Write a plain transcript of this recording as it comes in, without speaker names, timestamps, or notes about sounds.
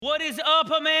What is up,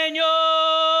 Emmanuel?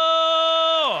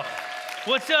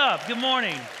 What's up? Good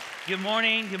morning. Good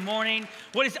morning. Good morning.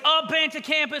 What is up, Banta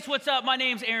Campus? What's up? My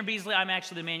name's Aaron Beasley. I'm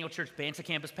actually the Emmanuel Church Banta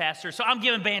Campus pastor, so I'm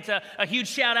giving Banta a huge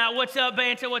shout out. What's up,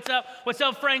 Banta? What's up? What's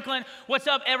up, Franklin? What's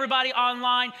up, everybody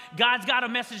online? God's got a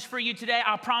message for you today.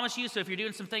 I'll promise you. So if you're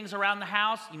doing some things around the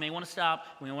house, you may want to stop.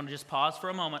 We may want to just pause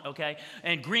for a moment, okay?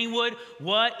 And Greenwood,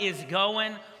 what is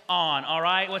going on? All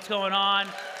right, what's going on?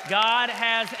 God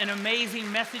has an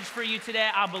amazing message for you today.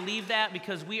 I believe that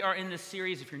because we are in this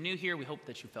series. If you're new here, we hope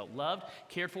that you felt loved,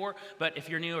 cared for. But if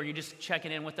you're new or you're just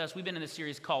checking in with us, we've been in this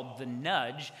series called The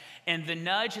Nudge. And The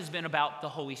Nudge has been about the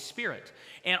Holy Spirit.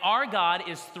 And our God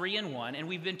is 3 in 1. And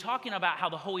we've been talking about how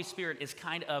the Holy Spirit is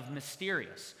kind of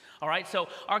mysterious. All right, so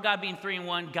our God being 3 in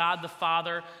 1, God the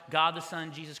Father, God the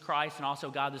Son, Jesus Christ, and also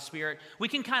God the Spirit. We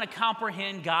can kind of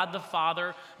comprehend God the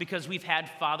Father because we've had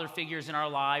father figures in our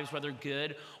lives, whether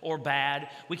good or bad.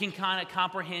 We can kind of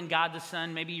comprehend God the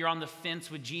Son. Maybe you're on the fence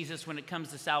with Jesus when it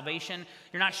comes to salvation.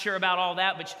 You're not sure about all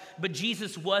that, but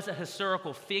Jesus was a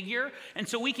historical figure, and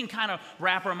so we can kind of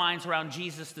wrap our minds around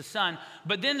Jesus the Son.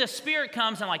 But then the Spirit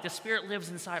comes, and like the Spirit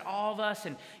lives inside all of us,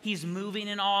 and He's moving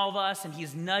in all of us, and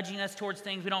He's nudging us towards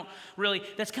things we don't really,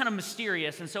 that's kind of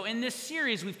mysterious. And so in this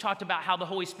series, we've talked about how the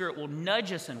Holy Spirit will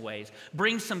nudge us in ways,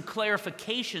 bring some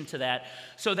clarification to that,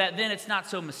 so that then it's not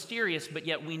so mysterious, but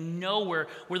yet we know where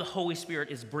the Holy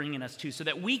Spirit is bringing us to, so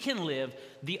that we can live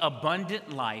the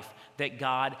abundant life that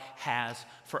God has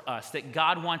for us, that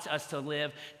God wants us to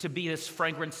live, to be this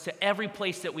fragrance to every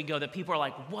place that we go, that people are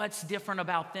like, what's different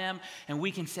about them? And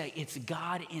we can say, it's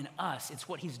God in us. It's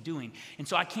what He's doing. And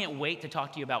so I can't wait to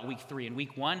talk to you about week 3. In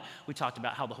week 1, we talked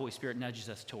about how the Holy Spirit nudges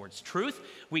us towards truth.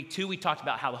 Week 2, we talked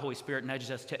about how the Holy Spirit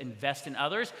nudges us to invest in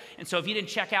others. And so if you didn't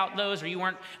check out those or you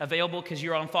weren't available because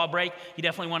you're on fall break, you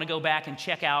definitely want to go back and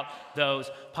check out those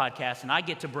podcasts. And I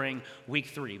get to bring week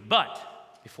 3. But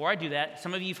before I do that,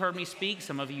 some of you have heard me speak,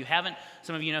 some of you haven't,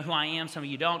 some of you know who I am, some of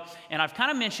you don't, and I've kind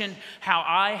of mentioned how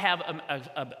I have I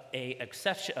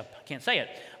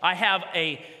have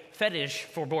a fetish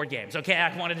for board games, okay?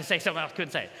 I wanted to say something else,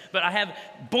 couldn't say it, but I have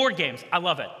board games. I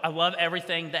love it. I love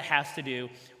everything that has to do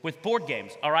with board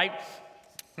games, all right?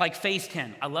 Like phase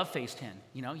 10. I love phase 10.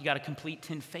 You know, you got to complete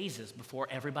 10 phases before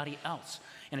everybody else.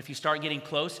 And if you start getting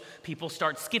close, people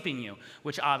start skipping you,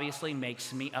 which obviously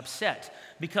makes me upset.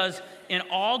 Because in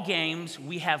all games,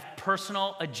 we have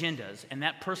personal agendas, and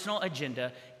that personal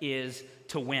agenda is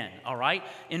to win, all right?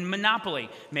 In Monopoly,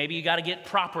 maybe you got to get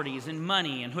properties and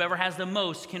money, and whoever has the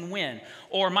most can win.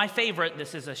 Or my favorite,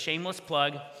 this is a shameless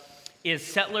plug, is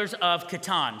Settlers of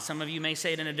Catan. Some of you may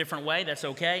say it in a different way. That's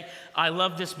okay. I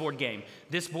love this board game.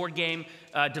 This board game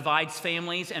divides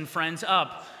families and friends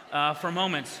up for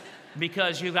moments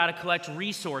because you've got to collect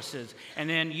resources, and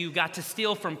then you've got to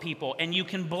steal from people, and you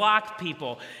can block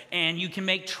people, and you can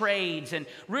make trades, and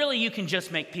really you can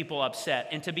just make people upset.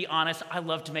 And to be honest, I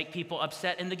love to make people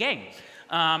upset in the game.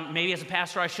 Maybe as a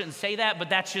pastor I shouldn't say that, but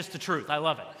that's just the truth. I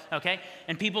love it, okay?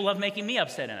 And people love making me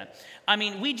upset in it. I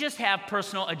mean, we just have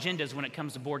personal agendas when it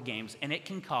comes to board games, and it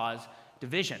can cause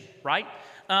division, right?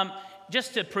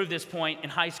 Just to prove this point, in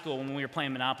high school when we were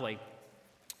playing Monopoly,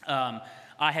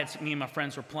 me and my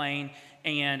friends were playing,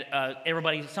 and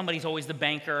somebody's always the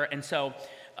banker, and so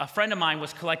a friend of mine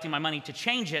was collecting my money to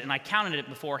change it, and I counted it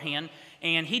beforehand,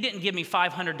 and he didn't give me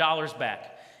 $500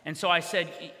 back. And so I said,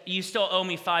 you still owe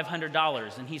me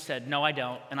 $500. And he said, no, I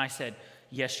don't. And I said,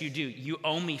 yes, you do. You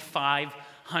owe me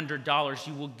 $500.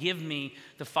 You will give me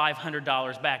the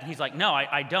 $500 back. And he's like, no,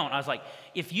 I don't. I was like,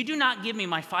 if you do not give me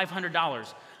my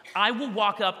 $500, I will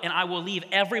walk up and I will leave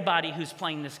everybody who's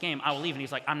playing this game. I will leave. And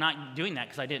he's like, I'm not doing that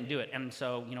because I didn't do it. And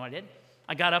so, you know what I did?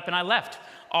 I got up and I left.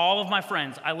 All of my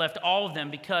friends, I left all of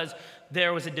them because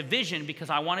there was a division because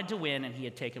I wanted to win and he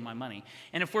had taken my money.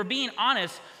 And if we're being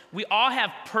honest, we all have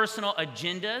personal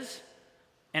agendas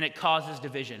and it causes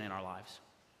division in our lives.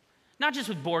 Not just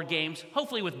with board games.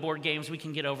 Hopefully with board games we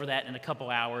can get over that in a couple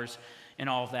hours and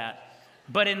all of that.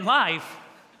 But in life,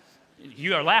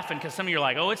 you are laughing because some of you are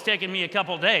like, oh, it's taking me a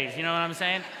couple days. You know what I'm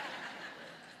saying?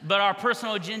 But our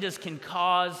personal agendas can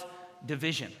cause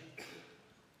division.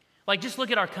 Like, just look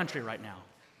at our country right now.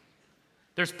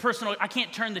 I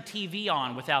can't turn the TV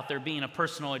on without there being a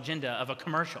personal agenda of a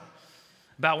commercial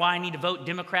about why I need to vote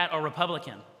Democrat or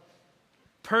Republican.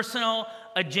 Personal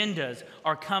agendas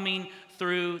are coming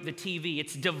through the TV.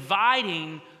 It's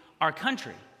dividing our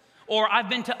country. Or I've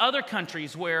been to other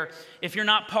countries where if you're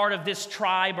not part of this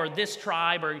tribe, or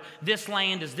this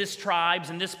land is this tribe's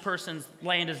and this person's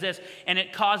land is this, and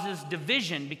it causes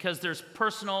division because there's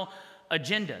personal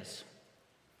agendas.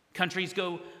 Countries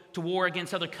go to war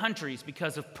against other countries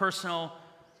because of personal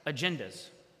agendas.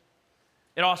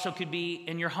 It also could be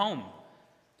in your home.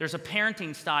 There's a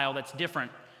parenting style that's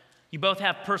different. You both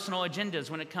have personal agendas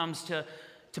when it comes to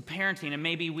parenting, and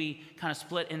maybe we kind of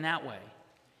split in that way.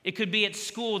 It could be at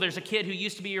school. There's a kid who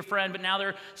used to be your friend, but now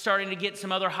they're starting to get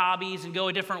some other hobbies and go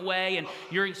a different way, and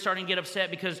you're starting to get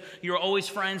upset because you're always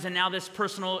friends, and now these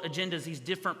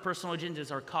different personal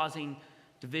agendas are causing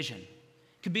division.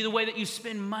 It could be the way that you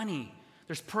spend money.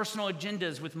 There's personal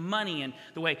agendas with money, and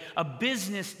the way a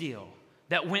business deal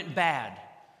that went bad.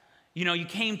 You know, you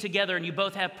came together and you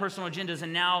both have personal agendas,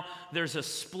 and now there's a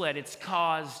split. It's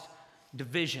caused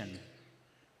division.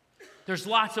 There's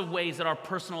lots of ways that our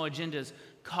personal agendas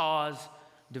cause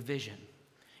division.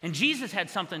 And Jesus had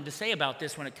something to say about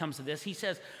this when it comes to this. He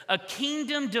says, a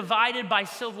kingdom divided by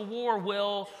civil war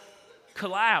will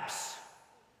collapse.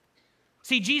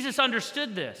 See, Jesus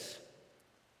understood this.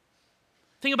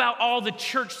 Think about all the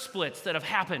church splits that have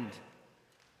happened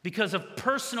because of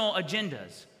personal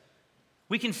agendas.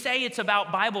 We can say it's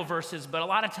about Bible verses, but a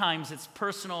lot of times it's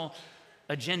personal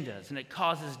agendas, and it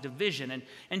causes division.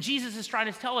 And Jesus is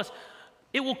trying to tell us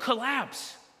it will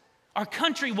collapse. Our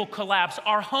country will collapse.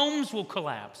 Our homes will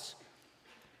collapse.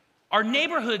 Our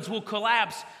neighborhoods will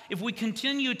collapse if we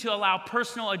continue to allow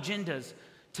personal agendas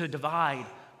to divide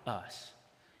us.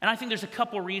 And I think there's a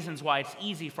couple reasons why it's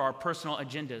easy for our personal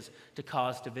agendas to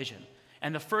cause division.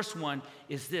 And the first one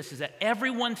is this, is that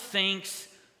everyone thinks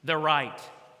they're right.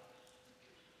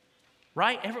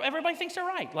 Right? Everybody thinks they're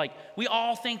right. Like, we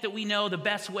all think that we know the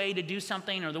best way to do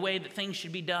something or the way that things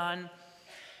should be done.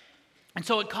 And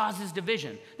so it causes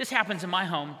division. This happens in my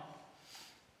home.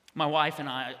 My wife and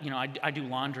I, I do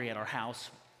laundry at our house.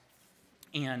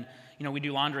 And, we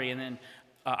do laundry, and then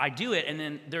I do it, and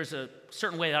then there's a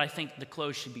certain way that I think the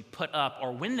clothes should be put up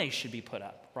or when they should be put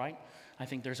up, right? I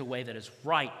think there's a way that is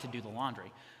right to do the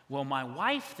laundry. Well, my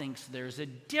wife thinks there's a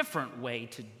different way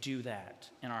to do that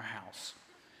in our house.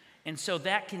 And so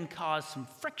that can cause some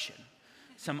friction,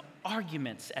 some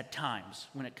arguments at times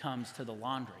when it comes to the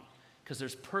laundry, because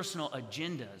there's personal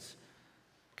agendas,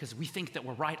 because we think that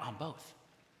we're right on both.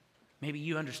 Maybe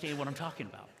you understand what I'm talking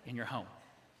about in your home.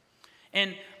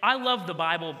 And I love the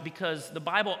Bible because the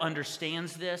Bible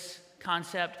understands this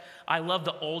concept. I love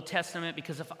the Old Testament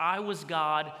because if I was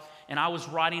God and I was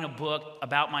writing a book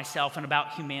about myself and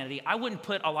about humanity, I wouldn't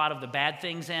put a lot of the bad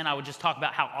things in. I would just talk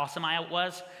about how awesome I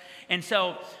was. And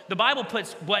so the Bible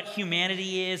puts what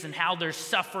humanity is and how there's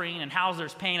suffering and how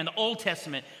there's pain. And the Old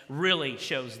Testament really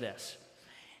shows this.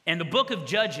 And the book of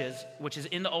Judges, which is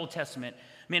in the Old Testament,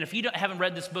 man, if you haven't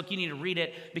read this book, you need to read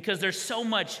it because there's so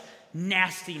much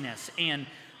nastiness and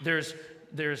there's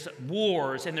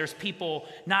wars and there's people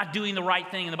not doing the right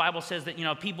thing. And the Bible says that,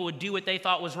 people would do what they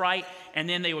thought was right and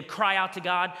then they would cry out to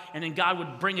God and then God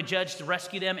would bring a judge to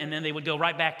rescue them and then they would go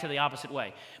right back to the opposite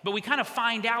way. But we kind of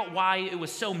find out why it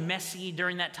was so messy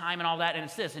during that time and all that. And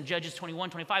it's this, in Judges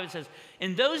 21:25, it says,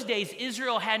 in those days,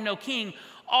 Israel had no king.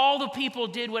 All the people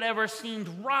did whatever seemed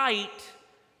right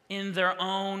in their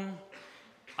own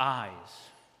eyes.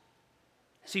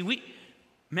 See,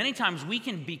 many times we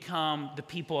can become the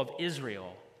people of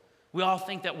Israel. We all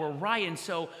think that we're right, and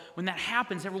so when that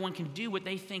happens, everyone can do what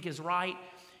they think is right,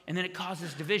 and then it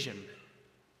causes division.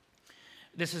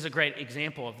 This is a great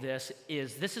example of this.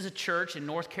 This is a church in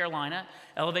North Carolina,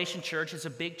 Elevation Church. It's a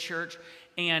big church,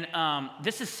 and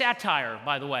this is satire,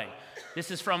 by the way.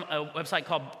 This is from a website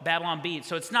called Babylon Beat,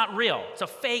 so it's not real. It's a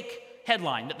fake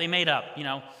headline that they made up,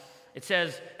 It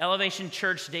says, Elevation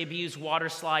Church debuts water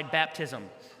slide baptism.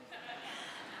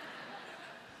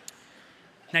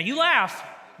 Now, you laugh,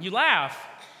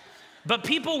 but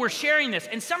people were sharing this,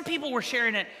 and some people were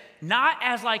sharing it not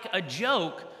as like a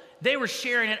joke. They were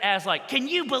sharing it as like, can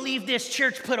you believe this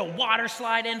church put a water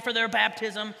slide in for their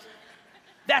baptism?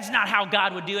 That's not how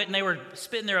God would do it, and they were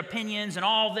spitting their opinions and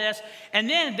all this. And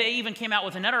then they even came out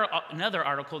with another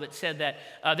article that said that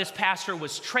this pastor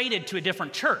was traded to a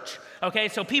different church. Okay,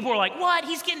 so people were like, what?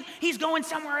 He's going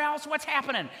somewhere else? What's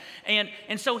happening?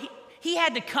 And so he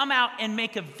had to come out and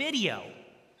make a video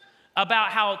about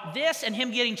how this and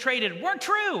him getting traded weren't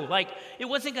true. Like, it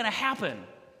wasn't going to happen.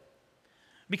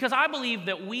 Because I believe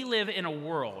that we live in a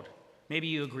world, maybe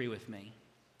you agree with me,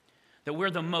 that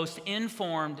we're the most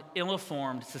informed,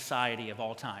 ill-informed society of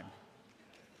all time.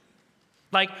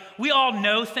 Like, we all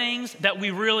know things that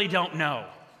we really don't know.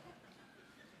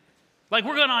 Like,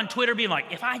 we're going on Twitter being like,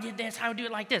 if I did this, I would do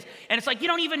it like this. And it's like, you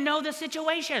don't even know the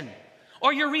situation.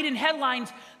 Or you're reading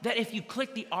headlines that if you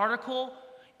click the article,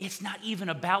 it's not even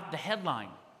about the headline.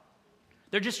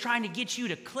 They're just trying to get you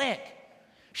to click,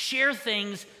 share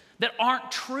things that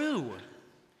aren't true.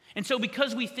 And so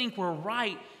because we think we're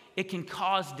right, it can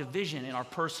cause division in our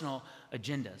personal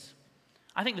agendas.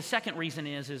 I think the second reason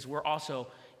is we're also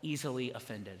easily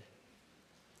offended.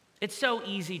 It's so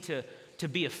easy to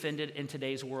be offended in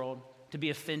today's world, to be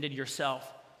offended yourself.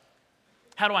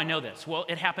 How do I know this? Well,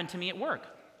 it happened to me at work.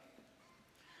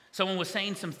 Someone was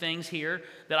saying some things here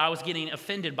that I was getting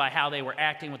offended by how they were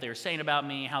acting, what they were saying about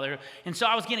me, and so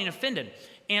I was getting offended.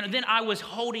 And then I was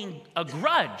holding a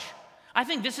grudge. I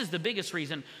think this is the biggest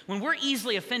reason. When we're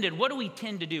easily offended, what do we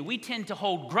tend to do? We tend to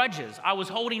hold grudges. I was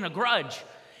holding a grudge.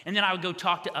 And then I would go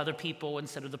talk to other people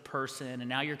instead of the person. And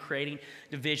now you're creating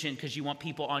division because you want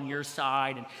people on your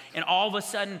side. And all of a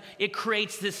sudden, it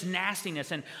creates this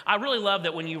nastiness. And I really love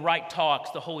that when you write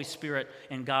talks, the Holy Spirit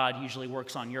and God usually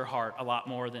works on your heart a lot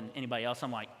more than anybody else.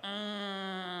 I'm like,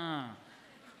 why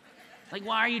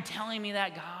are you telling me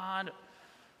that, God?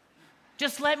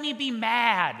 Just let me be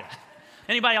mad.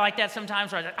 Anybody like that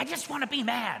sometimes? Where I just want to be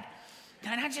mad.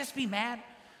 Can I just be mad?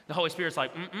 The Holy Spirit's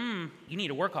like, you need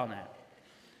to work on that.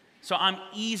 So I'm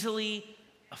easily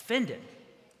offended.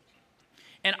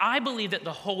 And I believe that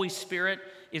the Holy Spirit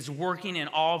is working in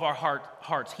all of our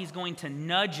hearts. He's going to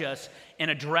nudge us in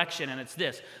a direction, and it's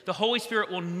this. The Holy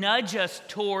Spirit will nudge us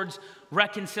towards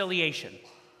reconciliation.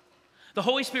 The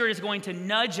Holy Spirit is going to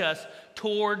nudge us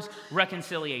towards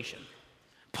reconciliation.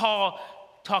 Paul,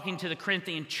 talking to the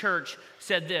Corinthian church,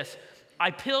 said this, I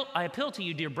appeal to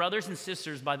you, dear brothers and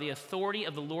sisters, by the authority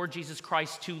of the Lord Jesus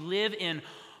Christ, to live in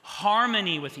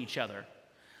harmony with each other.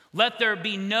 Let there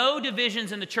be no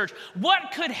divisions in the church.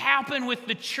 What could happen with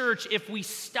the church if we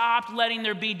stopped letting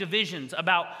there be divisions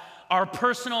about our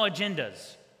personal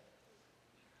agendas?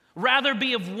 Rather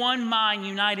be of one mind,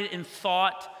 united in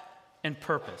thought and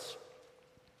purpose.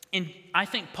 And I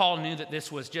think Paul knew that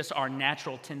this was just our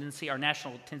natural tendency. Our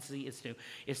natural tendency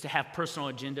is to have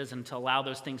personal agendas and to allow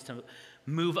those things to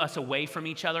move us away from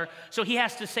each other. So he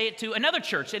has to say it to another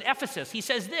church in Ephesus. He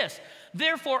says this,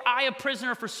 therefore I, a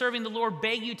prisoner for serving the Lord,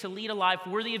 beg you to lead a life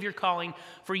worthy of your calling,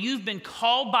 for you've been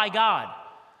called by God.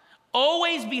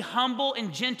 Always be humble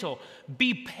and gentle.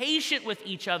 Be patient with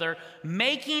each other,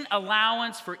 making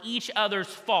allowance for each other's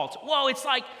faults. Whoa, it's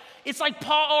like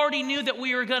Paul already knew that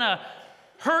we were going to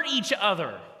hurt each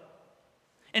other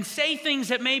and say things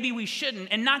that maybe we shouldn't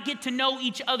and not get to know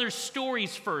each other's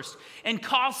stories first and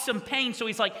cause some pain. So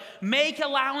he's like, make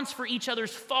allowance for each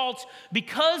other's faults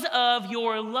because of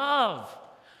your love.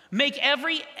 Make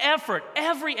every effort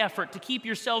to keep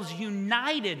yourselves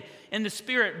united in the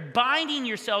Spirit, binding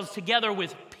yourselves together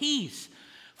with peace.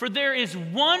 For there is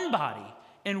one body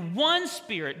and one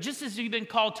Spirit, just as you've been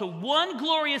called to one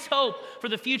glorious hope for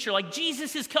the future. Like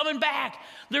Jesus is coming back.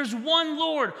 There's one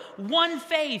Lord, one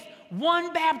faith,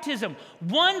 one baptism,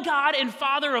 one God and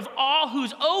Father of all,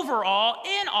 who's over all,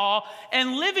 in all,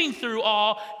 and living through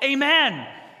all. Amen.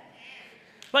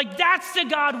 Like that's the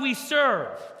God we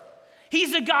serve.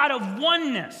 He's a God of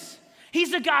oneness.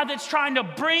 He's a God that's trying to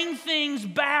bring things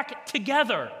back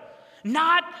together,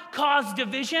 not cause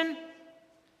division.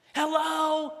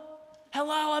 Hello,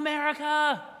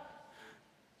 America.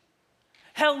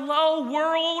 Hello,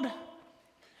 world.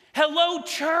 Hello,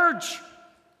 church.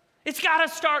 It's got to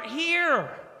start here.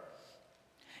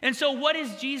 And so what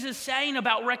is Jesus saying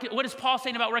about, what is Paul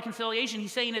saying about reconciliation?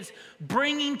 He's saying it's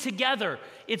bringing together.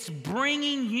 It's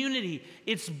bringing unity.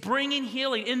 It's bringing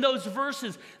healing. In those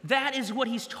verses, that is what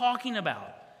he's talking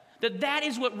about. That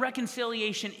is what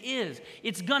reconciliation is.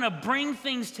 It's going to bring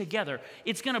things together.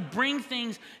 It's going to bring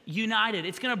things united.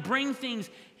 It's going to bring things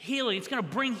healing. It's going to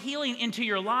bring healing into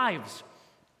your lives.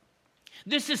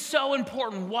 This is so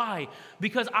important. Why?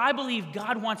 Because I believe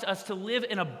God wants us to live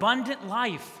an abundant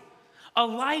life. A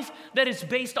life that is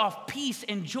based off peace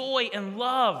and joy and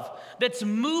love, that's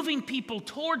moving people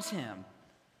towards Him.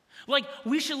 Like,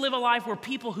 we should live a life where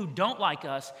people who don't like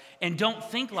us and don't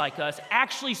think like us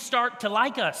actually start to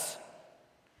like us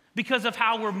because of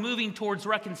how we're moving towards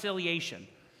reconciliation.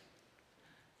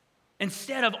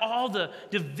 Instead of all the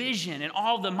division and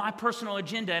all the my personal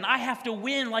agenda, and I have to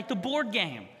win like the board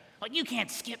game. Like, you can't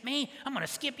skip me. I'm going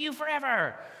to skip you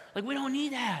forever. Like, we don't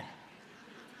need that.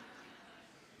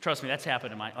 Trust me, that's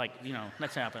happened in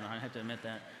that's happened. I have to admit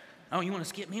that. Oh, you want to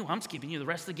skip me? Well, I'm skipping you the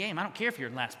rest of the game. I don't care if you're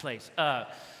in last place.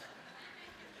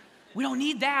 We don't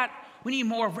need that. We need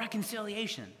more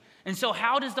reconciliation. And so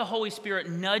how does the Holy Spirit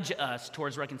nudge us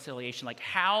towards reconciliation? Like,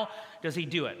 how does He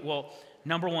do it? Well,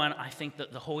 number one, I think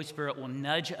that the Holy Spirit will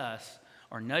nudge us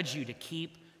or nudge you to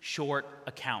keep short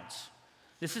accounts.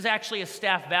 This is actually a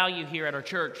staff value here at our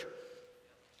church,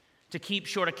 to keep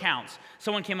short accounts.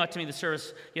 Someone came up to me the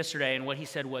service yesterday, and what he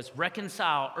said was,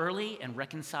 reconcile early and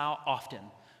reconcile often.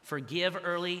 Forgive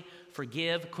early,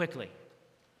 forgive quickly.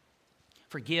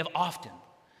 Forgive often.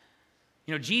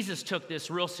 You know, Jesus took this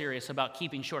real serious about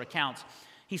keeping short accounts.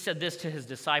 he said this to his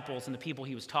disciples and the people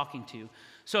he was talking to.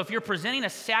 So if you're presenting a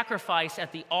sacrifice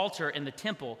at the altar in the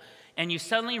temple and you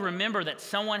suddenly remember that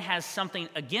someone has something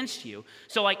against you,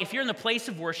 so like if you're in the place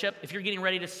of worship, if you're getting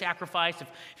ready to sacrifice, if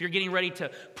you're getting ready to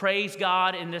praise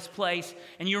God in this place,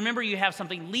 and you remember you have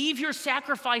something, leave your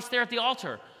sacrifice there at the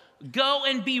altar. Go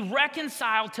and be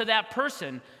reconciled to that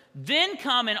person, then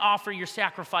come and offer your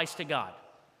sacrifice to God.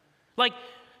 Like,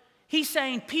 he's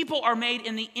saying people are made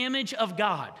in the image of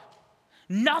God.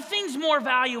 Nothing's more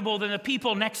valuable than the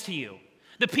people next to you,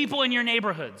 the people in your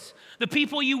neighborhoods, the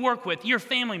people you work with, your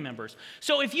family members.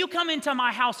 So if you come into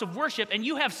my house of worship and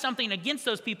you have something against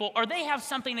those people or they have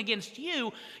something against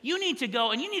you, you need to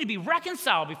go and you need to be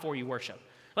reconciled before you worship.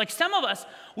 Like some of us,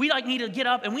 we need to get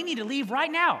up and we need to leave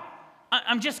right now.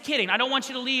 I'm just kidding. I don't want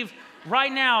you to leave right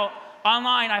now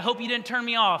online. I hope you didn't turn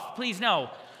me off. Please, no.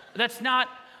 That's not,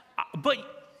 but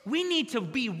we need to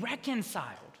be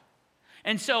reconciled.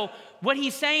 And so what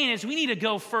he's saying is we need to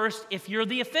go first if you're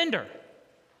the offender.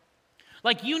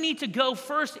 Like you need to go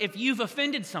first if you've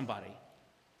offended somebody.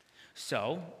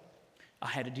 So I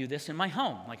had to do this in my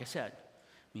home, like I said.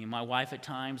 Me and my wife at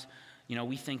times,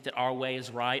 we think that our way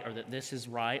is right or that this is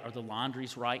right or the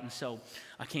laundry's right. And so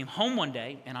I came home one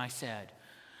day and I said,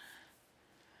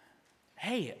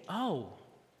 hey, the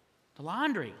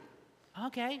laundry.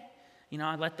 Okay.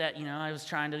 I let that, I was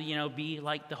trying to, be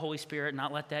like the Holy Spirit,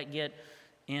 not let that get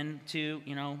into,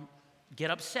 get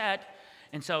upset.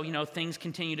 And so, things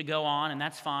continue to go on, and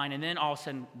that's fine. And then all of a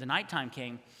sudden, the nighttime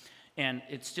came, and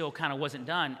it still kind of wasn't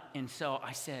done. And so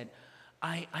I said,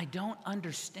 I don't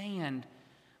understand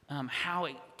how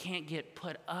it can't get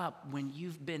put up when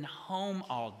you've been home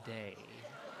all day.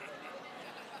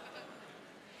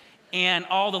 And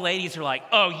all the ladies are like,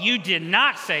 oh, you did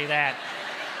not say that.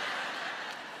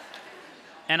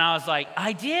 And I was like,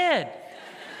 I did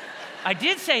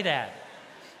say that.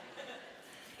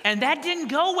 And that didn't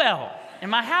go well in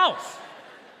my house.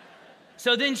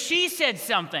 So then she said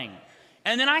something.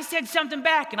 And then I said something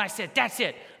back. And I said, that's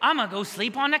it. I'm going to go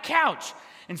sleep on the couch.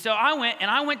 And so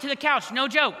I went to the couch, no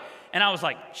joke. And I was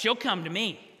like, she'll come to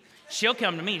me. She'll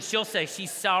say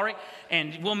she's sorry.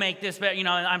 And we'll make this better. And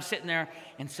I'm sitting there.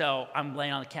 And so I'm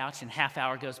laying on the couch and half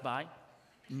hour goes by.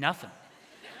 Nothing.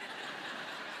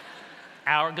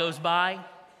 Hour goes by,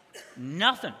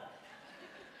 nothing.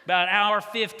 About hour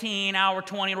 15, hour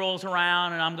 20 rolls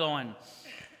around, and I'm going,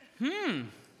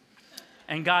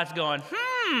 And God's going,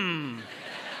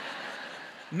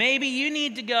 Maybe you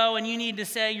need to go and you need to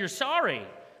say you're sorry. And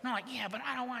I'm like, yeah, but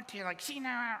I don't want to. Like, see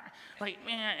now, man.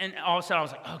 And all of a sudden I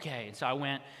was like, okay. And so I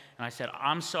went and I said,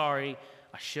 I'm sorry.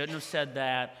 I shouldn't have said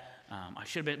that. I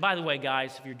should have been. By the way,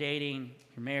 guys, if you're dating,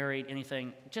 you're married,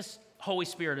 anything, just Holy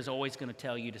Spirit is always going to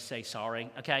tell you to say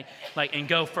sorry, okay? And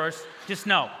go first. Just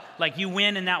know, you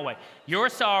win in that way. You're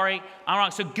sorry, I'm wrong.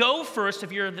 So go first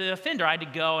if you're the offender. I had to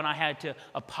go and I had to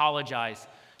apologize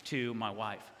to my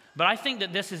wife. But I think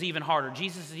that this is even harder.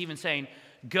 Jesus is even saying,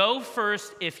 go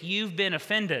first if you've been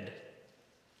offended.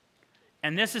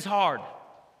 And this is hard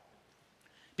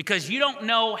because you don't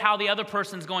know how the other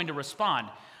person's going to respond.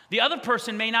 The other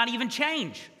person may not even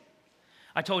change.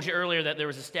 I told you earlier that there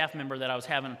was a staff member that I was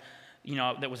having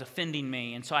that was offending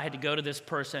me. And so I had to go to this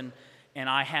person and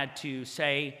I had to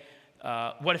say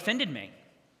what offended me.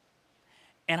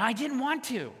 And I didn't want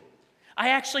to. I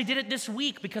actually did it this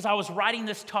week because I was writing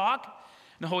this talk.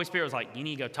 And the Holy Spirit was like, you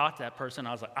need to go talk to that person.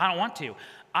 I was like, I don't want to.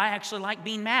 I actually like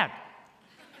being mad.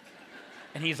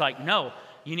 And he's like, no,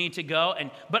 you need to go.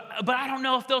 But I don't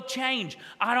know if they'll change.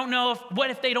 I don't know what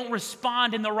if they don't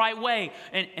respond in the right way.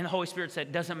 And the Holy Spirit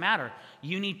said, doesn't matter.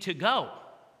 You need to go.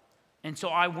 And so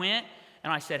I went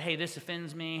and I said, hey, this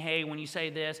offends me. Hey, when you say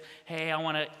this, hey, I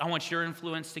want your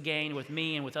influence to gain with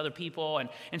me and with other people.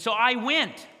 And so I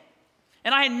went.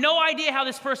 And I had no idea how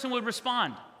this person would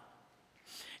respond.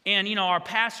 And, our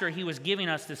pastor, he was giving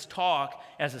us this talk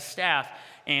as a staff.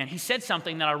 And he said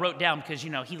something that I wrote down because,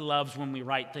 he loves when we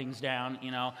write things down,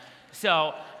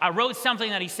 So I wrote something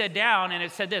that he said down, and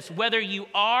it said this: whether you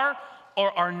are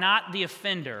or are not the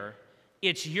offender,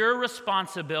 it's your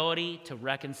responsibility to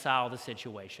reconcile the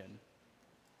situation.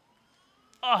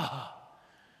 Oh,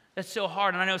 that's so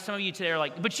hard. And I know some of you today are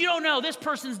like, but you don't know, this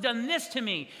person's done this to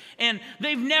me, and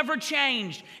they've never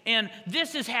changed, and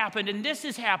this has happened, and this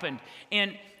has happened.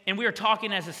 And we were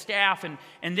talking as a staff,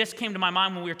 and this came to my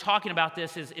mind when we were talking about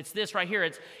this, it's this right here.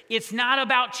 It's not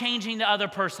about changing the other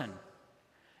person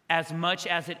as much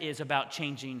as it is about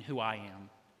changing who I am.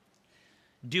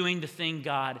 Doing the thing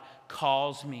God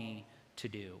calls me to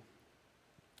do.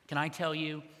 Can I tell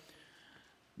you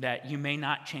that you may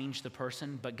not change the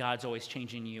person, but God's always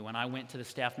changing you? And I went to the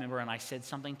staff member and I said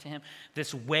something to him.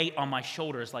 This weight on my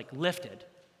shoulders lifted.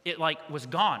 it like was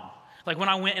gone. Like when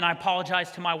I went and I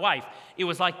apologized to my wife, it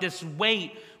was like this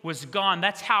weight was gone.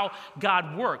 That's how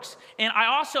God works. And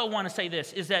I also want to say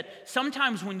this, is that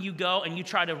sometimes when you go and you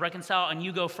try to reconcile and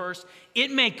you go first, it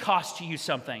may cost you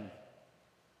something.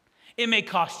 It may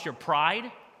cost your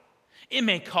pride. It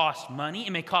may cost money.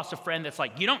 It may cost a friend that's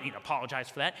like, you don't need to apologize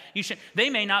for that.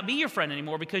 They may not be your friend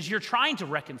anymore because you're trying to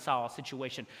reconcile a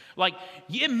situation. Like,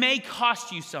 it may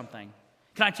cost you something.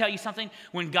 Can I tell you something?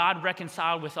 When God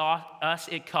reconciled with us,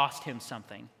 it cost him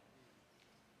something.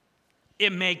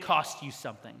 It may cost you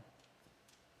something.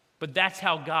 But that's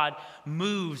how God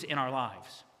moves in our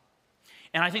lives.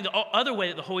 And I think the other way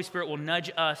that the Holy Spirit will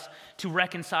nudge us to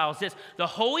reconcile is this. The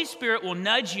Holy Spirit will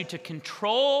nudge you to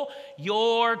control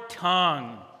your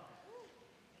tongue.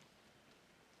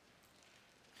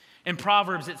 In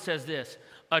Proverbs, it says this: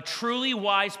 a truly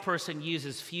wise person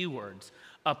uses few words.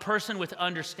 A person with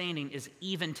understanding is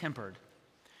even-tempered.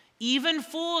 Even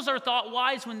fools are thought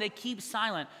wise when they keep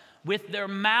silent. With their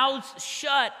mouths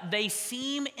shut, they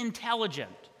seem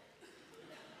intelligent.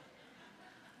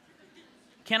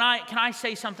 Can I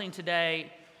say something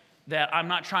today that I'm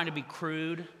not trying to be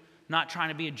crude, not trying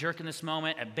to be a jerk in this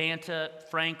moment at Banta,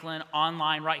 Franklin,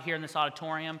 online, right here in this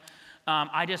auditorium?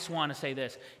 I just want to say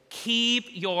this. Keep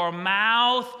your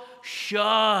mouth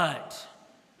shut.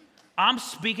 I'm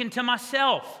speaking to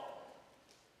myself.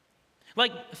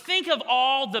 Like, think of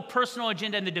all the personal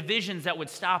agenda and the divisions that would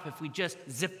stop if we just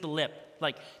zip the lip.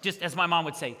 Like, just as my mom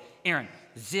would say, Aaron,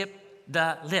 zip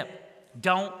the lip.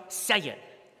 Don't say it.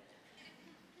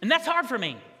 And that's hard for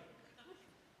me.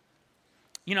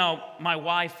 You know, my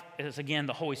wife is, again,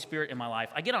 the Holy Spirit in my life.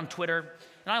 I get on Twitter,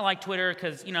 and I like Twitter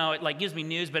because, you know, it like gives me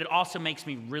news, but it also makes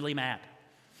me really mad.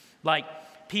 Like,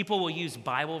 people will use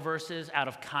Bible verses out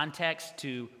of context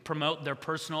to promote their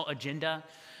personal agenda.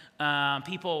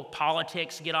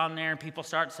 Politics get on there, and people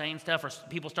start saying stuff, or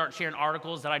people start sharing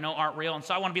articles that I know aren't real. And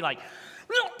so I want to be like,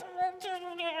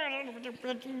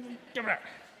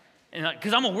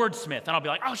 because I'm a wordsmith, and I'll be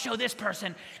like, I'll show this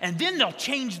person, and then they'll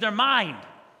change their mind.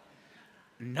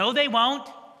 No, they won't.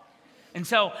 And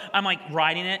so I'm like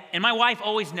writing it, and my wife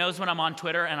always knows when I'm on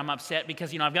Twitter and I'm upset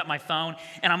because, you know, I've got my phone,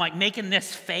 and I'm like making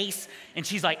this face, and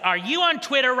she's like, are you on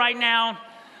Twitter right now?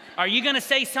 Are you going to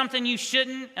say something you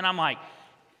shouldn't? And I'm like,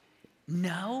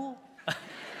 no.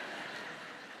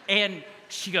 And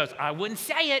she goes, I wouldn't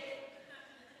say it.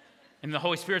 And the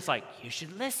Holy Spirit's like, you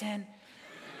should listen.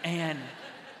 And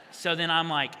so then I'm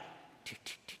like,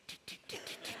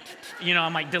 you know,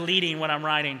 I'm like deleting what I'm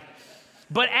writing.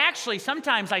 But actually,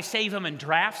 sometimes I save them in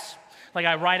drafts. Like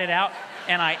I write it out,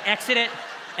 and I exit it,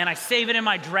 and I save it in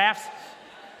my drafts.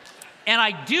 And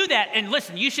I do that, and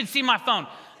listen, you should see my phone.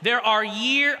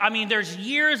 There's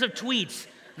years of tweets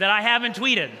that I haven't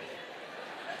tweeted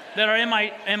that are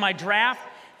in my draft,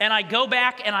 and I go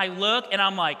back and I look, and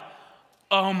I'm like,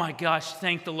 oh my gosh,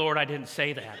 thank the Lord I didn't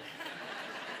say that.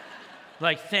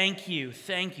 Like, thank you.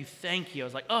 I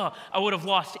was like, oh, I would have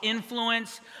lost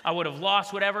influence. I would have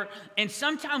lost whatever. And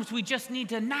sometimes we just need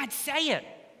to not say it.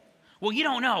 Well, you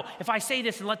don't know. If I say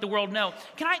this and let the world know.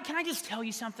 Can I just tell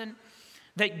you something?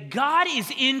 That God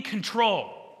is in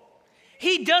control.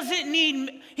 He doesn't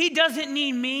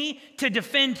need me to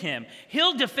defend him.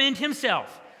 He'll defend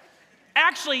himself.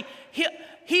 Actually,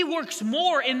 he works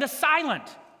more in the silent.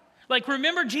 Like,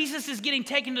 remember, Jesus is getting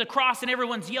taken to the cross and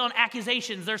everyone's yelling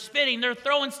accusations. They're spitting, they're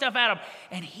throwing stuff at him.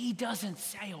 And he doesn't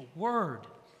say a word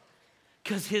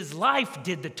because his life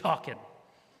did the talking.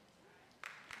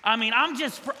 I mean, I'm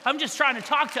just trying to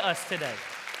talk to us today.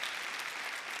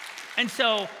 And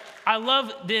so I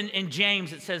love then in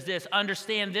James it says this,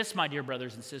 understand this, my dear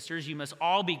brothers and sisters, you must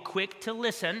all be quick to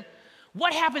listen.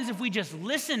 What happens if we just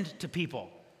listened to people?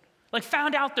 Like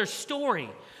found out their story,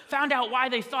 found out why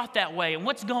they thought that way and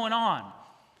what's going on.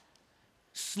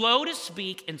 Slow to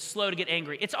speak and slow to get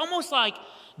angry. It's almost like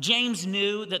James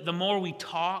knew that the more we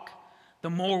talk, the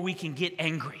more we can get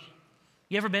angry.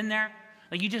 You ever been there?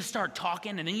 Like you just start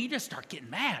talking and then you just start getting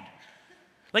mad.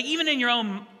 Like even in your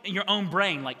own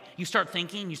brain, like you start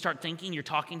thinking, you're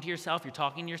talking to yourself, and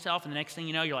the next thing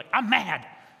you know, you're like, I'm mad.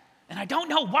 And I don't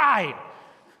know why.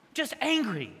 Just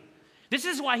angry. This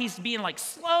is why he's being like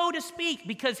slow to speak,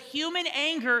 because human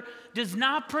anger does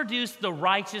not produce the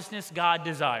righteousness God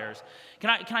desires. Can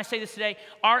I say this today?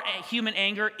 Our human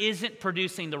anger isn't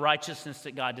producing the righteousness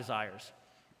that God desires.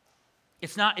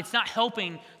 It's not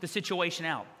helping the situation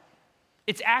out.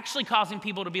 It's actually causing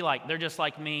people to be like, they're just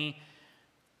like me.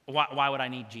 Why would I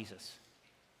need Jesus?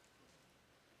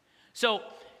 So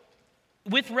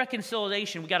with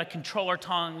reconciliation, we got to control our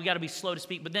tongue. We got to be slow to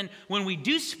speak. But then when we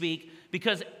do speak,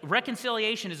 because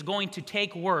reconciliation is going to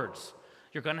take words.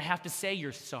 You're going to have to say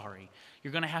you're sorry.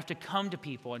 You're going to have to come to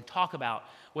people and talk about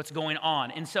what's going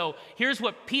on. And so here's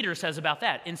what Peter says about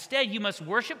that. Instead, you must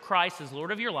worship Christ as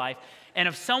Lord of your life. And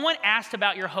if someone asks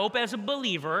about your hope as a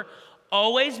believer,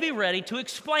 always be ready to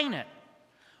explain it.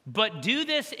 But do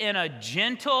this in a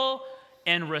gentle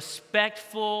and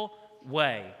respectful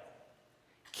way.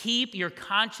 Keep your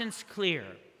conscience clear.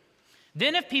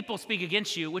 Then if people speak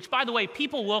against you, which by the way,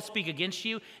 people will speak against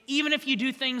you, even if you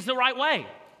do things the right way.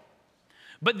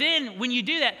 But then when you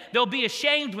do that, they'll be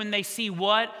ashamed when they see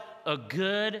what a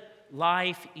good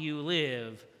life you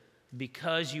live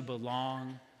because you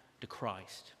belong to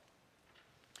Christ.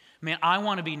 Man, I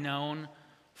want to be known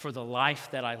for the life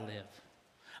that I live.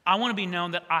 I want to be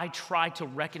known that I try to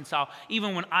reconcile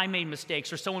even when I made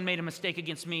mistakes or someone made a mistake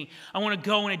against me. I want to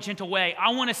go in a gentle way.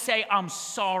 I want to say I'm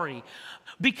sorry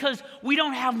because we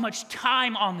don't have much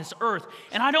time on this earth,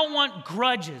 and I don't want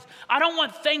grudges. I don't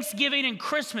want Thanksgiving and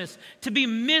Christmas to be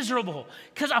miserable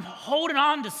because I'm holding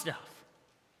on to stuff.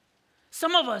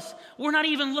 Some of us, we're not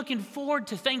even looking forward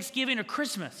to Thanksgiving or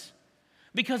Christmas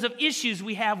because of issues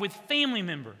we have with family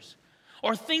members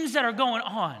or things that are going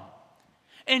on.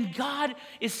 And God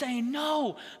is saying,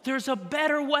 no, there's a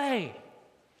better way.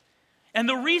 And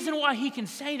the reason why he can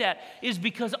say that is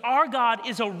because our God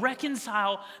is a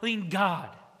reconciling God.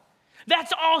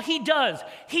 That's all he does.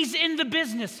 He's in the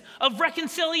business of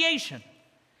reconciliation.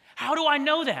 How do I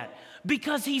know that?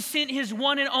 Because he sent his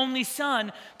one and only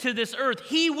son to this earth.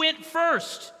 He went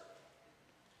first.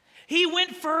 He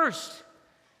went first.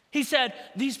 He said,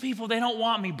 these people, they don't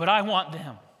want me, but I want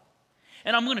them.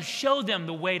 And I'm going to show them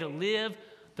the way to live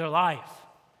their life.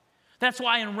 That's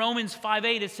why in Romans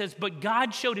 5:8 it says, but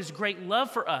God showed his great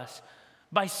love for us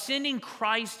by sending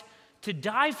Christ to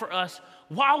die for us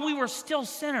while we were still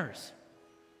sinners.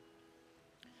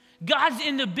 God's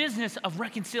in the business of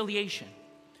reconciliation.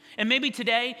 And maybe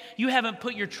today you haven't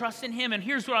put your trust in him, and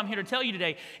here's what I'm here to tell you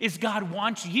today, is God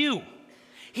wants you.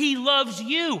 He loves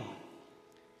you.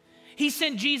 He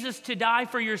sent Jesus to die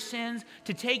for your sins,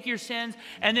 to take your sins.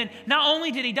 And then not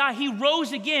only did he die, he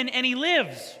rose again and he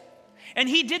lives. And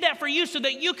he did that for you so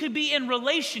that you could be in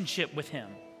relationship with him.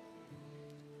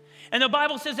 And the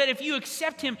Bible says that if you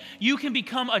accept him, you can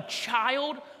become a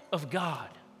child of God.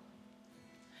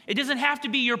 It doesn't have to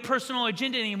be your personal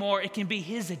agenda anymore. It can be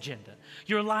his agenda.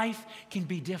 Your life can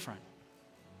be different.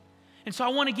 And so I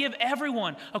want to give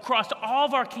everyone across all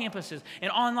of our campuses and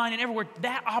online and everywhere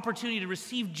that opportunity to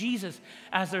receive Jesus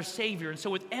as their Savior. And so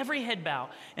with every head bow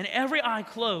and every eye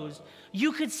closed,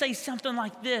 you could say something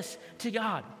like this to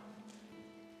God.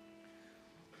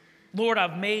 Lord,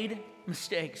 I've made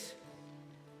mistakes.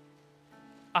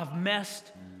 I've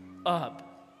messed up.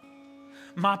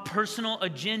 My personal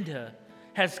agenda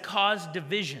has caused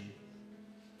division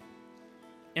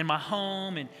in my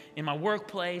home and in my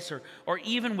workplace or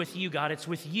even with you, God. It's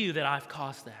with you that I've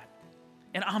caused that.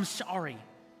 And I'm sorry.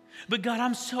 But God,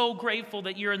 I'm so grateful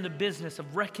that you're in the business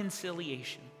of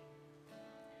reconciliation.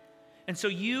 And so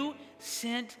you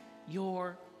sent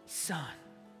your son.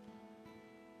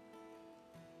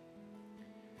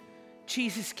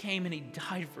 Jesus came and he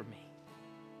died for me.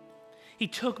 He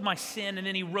took my sin and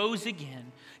then he rose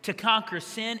again to conquer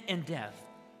sin and death.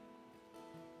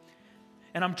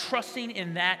 And I'm trusting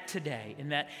in that today, in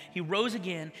that he rose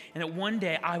again and that one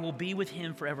day I will be with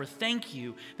him forever. Thank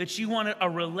you that you wanted a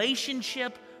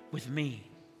relationship with me.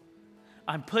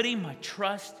 I'm putting my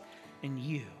trust in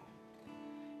you.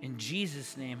 In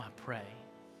Jesus' name I pray.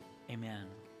 Amen.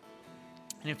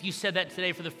 And if you said that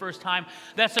today for the first time,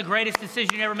 that's the greatest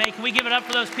decision you ever made. Can we give it up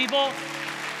for those people?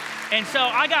 And so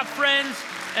I got friends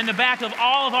in the back of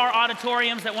all of our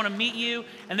auditoriums that want to meet you,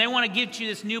 and they want to give you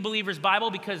this New Believer's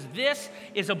Bible because this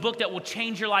is a book that will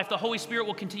change your life. The Holy Spirit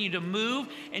will continue to move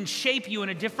and shape you in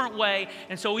a different way,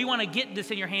 and so we want to get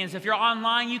this in your hands. If you're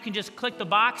online, you can just click the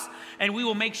box, and we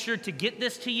will make sure to get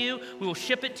this to you. We will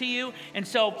ship it to you, and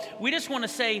so we just want to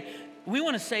say,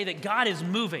 that God is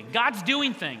moving. God's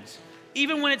doing things,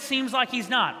 even when it seems like he's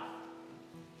not.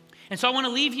 And so I want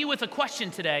to leave you with a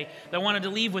question today that I wanted to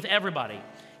leave with everybody.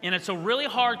 And it's a really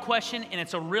hard question, and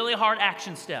it's a really hard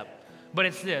action step. But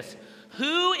it's this.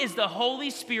 Who is the Holy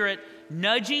Spirit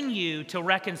nudging you to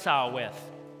reconcile with?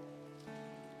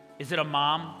 Is it a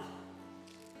mom?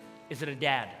 Is it a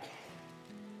dad?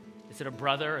 Is it a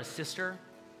brother, a sister,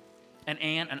 an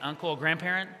aunt, an uncle, a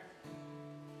grandparent,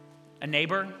 a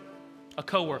neighbor, a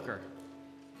coworker,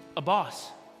 a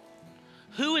boss?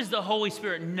 Who is the Holy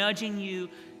Spirit nudging you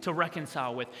to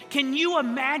reconcile with? Can you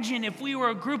imagine if we were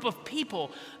a group of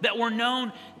people that were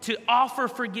known to offer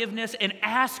forgiveness and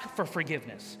ask for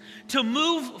forgiveness, to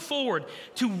move forward,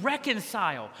 to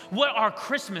reconcile what our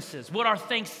Christmases, what our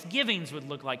Thanksgivings would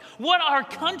look like, what our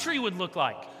country would look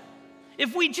like.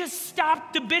 If we just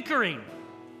stopped the bickering,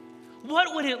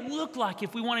 what would it look like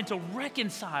if we wanted to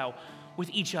reconcile with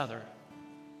each other?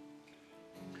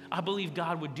 I believe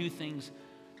God would do things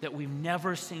that we've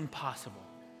never seen possible.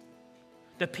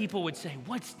 That people would say,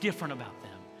 what's different about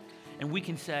them? And we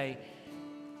can say,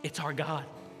 it's our God.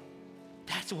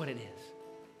 That's what it is.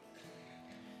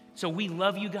 So we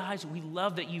love you guys. We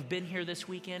love that you've been here this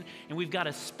weekend. And we've got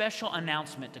a special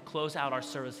announcement to close out our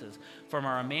services from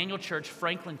our Emmanuel Church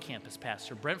Franklin campus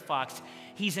pastor, Brent Fox.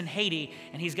 He's in Haiti,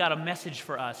 and he's got a message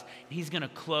for us. He's going to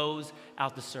close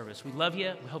out the service. We love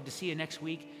you. We hope to see you next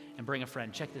week. And bring a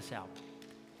friend. Check this out.